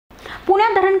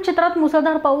पुण्यात धरण क्षेत्रात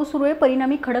मुसळधार पाऊस सुरू आहे।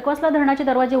 परिणामी खडकवासला धरणाचे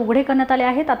दरवाजे उघडे करण्यात आले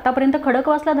आहेत। आतापर्यंत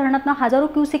खडकवासला धरणातून हजारो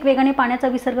क्युसेक वेगाने पाण्याचा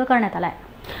विसर्ग करण्यात आला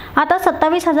आहे। आता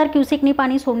 27,000 क्युसेकनी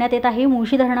पाणी सोडण्यात येत आहे।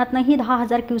 मुळशी धरणातूनही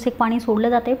 10,000 क्युसेक पाणी सोडले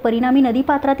जाते। परिणामी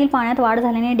नदीपात्रातील पाण्यात वाढ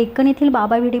झाल्याने डेक्कन येथील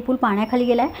बाबा भिडे पूल पाण्याखाली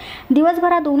गेला आहे।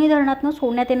 दिवसभरात दोन्ही धरणातून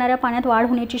सोडण्यात येणाऱ्या पाण्यात वाढ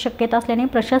होण्याची शक्यता असल्याने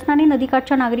प्रशासनाने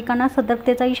नदीकाठच्या नागरिकांना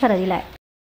सतर्कतेचा इशारा दिला आहे।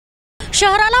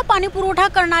 शहराला पाणी पुरवठा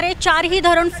करणारे 4ही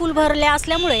धरण फुल भरले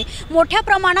असल्यामुळे मोठ्या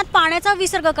प्रमाणात पाण्याचा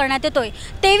विसर्ग करण्यात येतोय।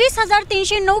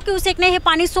 23,309 क्युसेकने हे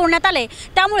पाणी सोडण्यात आले।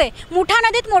 त्यामुळे मुठा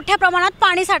नदीत मोठ्या प्रमाणात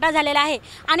पाणी साठा झालेला आहे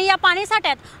आणि या पाणी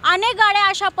साठ्यात अनेक गाड्या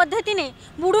अशा पद्धतीने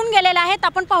बुडून गेलेल्या आहेत।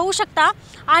 आपण पाहू शकता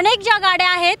अनेक ज्या गाड्या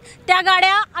आहेत त्या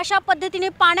गाड्या अशा पद्धतीने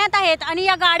पाण्यात आहेत आणि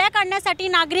या गाड्या काढण्यासाठी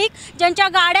नागरिक ज्यांच्या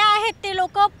गाड्या आहेत ते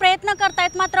लोक प्रयत्न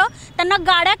करतायत, मात्र त्यांना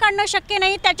गाड्या काढणं शक्य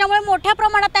नाही। त्याच्यामुळे मोठ्या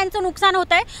प्रमाणात त्यांचं नुकसान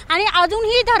होत आहे आणि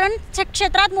अजूनही धरण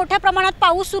क्षेत्रात मोठ्या प्रमाणात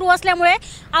पाऊस सुरू असल्यामुळे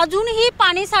अजूनही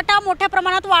पाणी साठा मोठ्या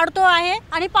प्रमाणात वाढतो आहे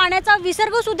आणि पाण्याचा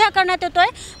विसर्ग सुद्धा करण्यात येतोय।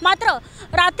 मात्र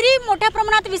रात्री मोठ्या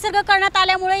प्रमाणात विसर्ग करण्यात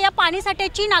आल्यामुळे या पाणी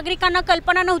साठ्याची नागरिकांना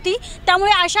कल्पना नव्हती।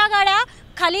 त्यामुळे अशा गाड्या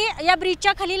खाली या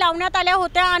ब्रिजच्या खाली लावण्यात आल्या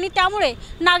होत्या आणि त्यामुळे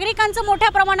नागरिकांचं मोठ्या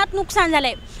प्रमाणात नुकसान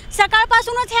झाले।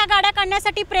 सकाळपासूनच ह्या गाड्या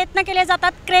काढण्यासाठी प्रयत्न केले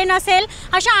जातात। क्रेन असेल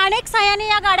अशा अनेक सहाय्याने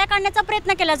या गाड्या काढण्याचा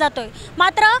प्रयत्न केला जातोय,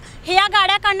 मात्र ह्या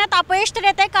गाड्या काढण्यात अपयश तर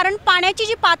येते, कारण पाण्याची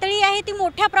जी पातळी आहे ती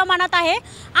मोठ्या प्रमाणात आहे।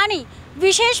 आणि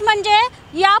विशेष म्हणजे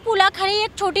या पुलाखाली एक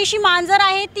छोटीशी मांजर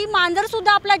आहे, ती मांजर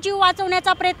सुद्धा आपला जीव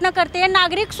वाचवण्याचा प्रयत्न करते।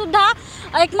 नागरिक सुद्धा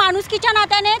एक माणुसकीच्या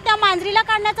नात्याने त्या मांजरीला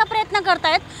काढण्याचा प्रयत्न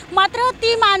करतायत, मात्र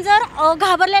ती मांजर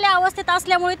घाबरलेल्या अवस्थेत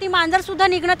असल्यामुळे ती मांजर सुद्धा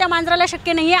निघणं त्या मांजराला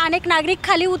शक्य नाही आहे। अनेक नागरिक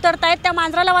खाली उतरतायत, त्या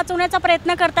मांजराला वाचवण्याचा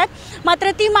प्रयत्न करतात,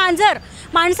 मात्र ती मांजर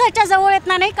माणसाच्या जवळ येत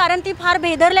नाही, कारण ती फार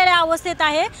भेदरलेल्या अवस्थेत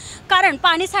आहे। कारण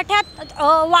पाणी साठ्यात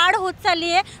वाढ होत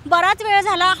चालली आहे। बराच वेळ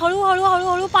झाला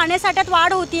हळूहळू पाणी साठ्यात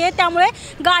वाढ होतीये, त्यामुळे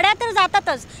गाड्या तर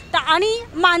जातातच आणि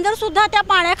मांजर सुद्धा त्या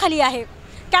पाण्याखाली आहे।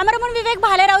 कॅमेरामन विवेक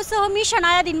भालेरावसह मी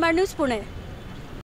शनाया, दिनमान न्यूज, पुणे।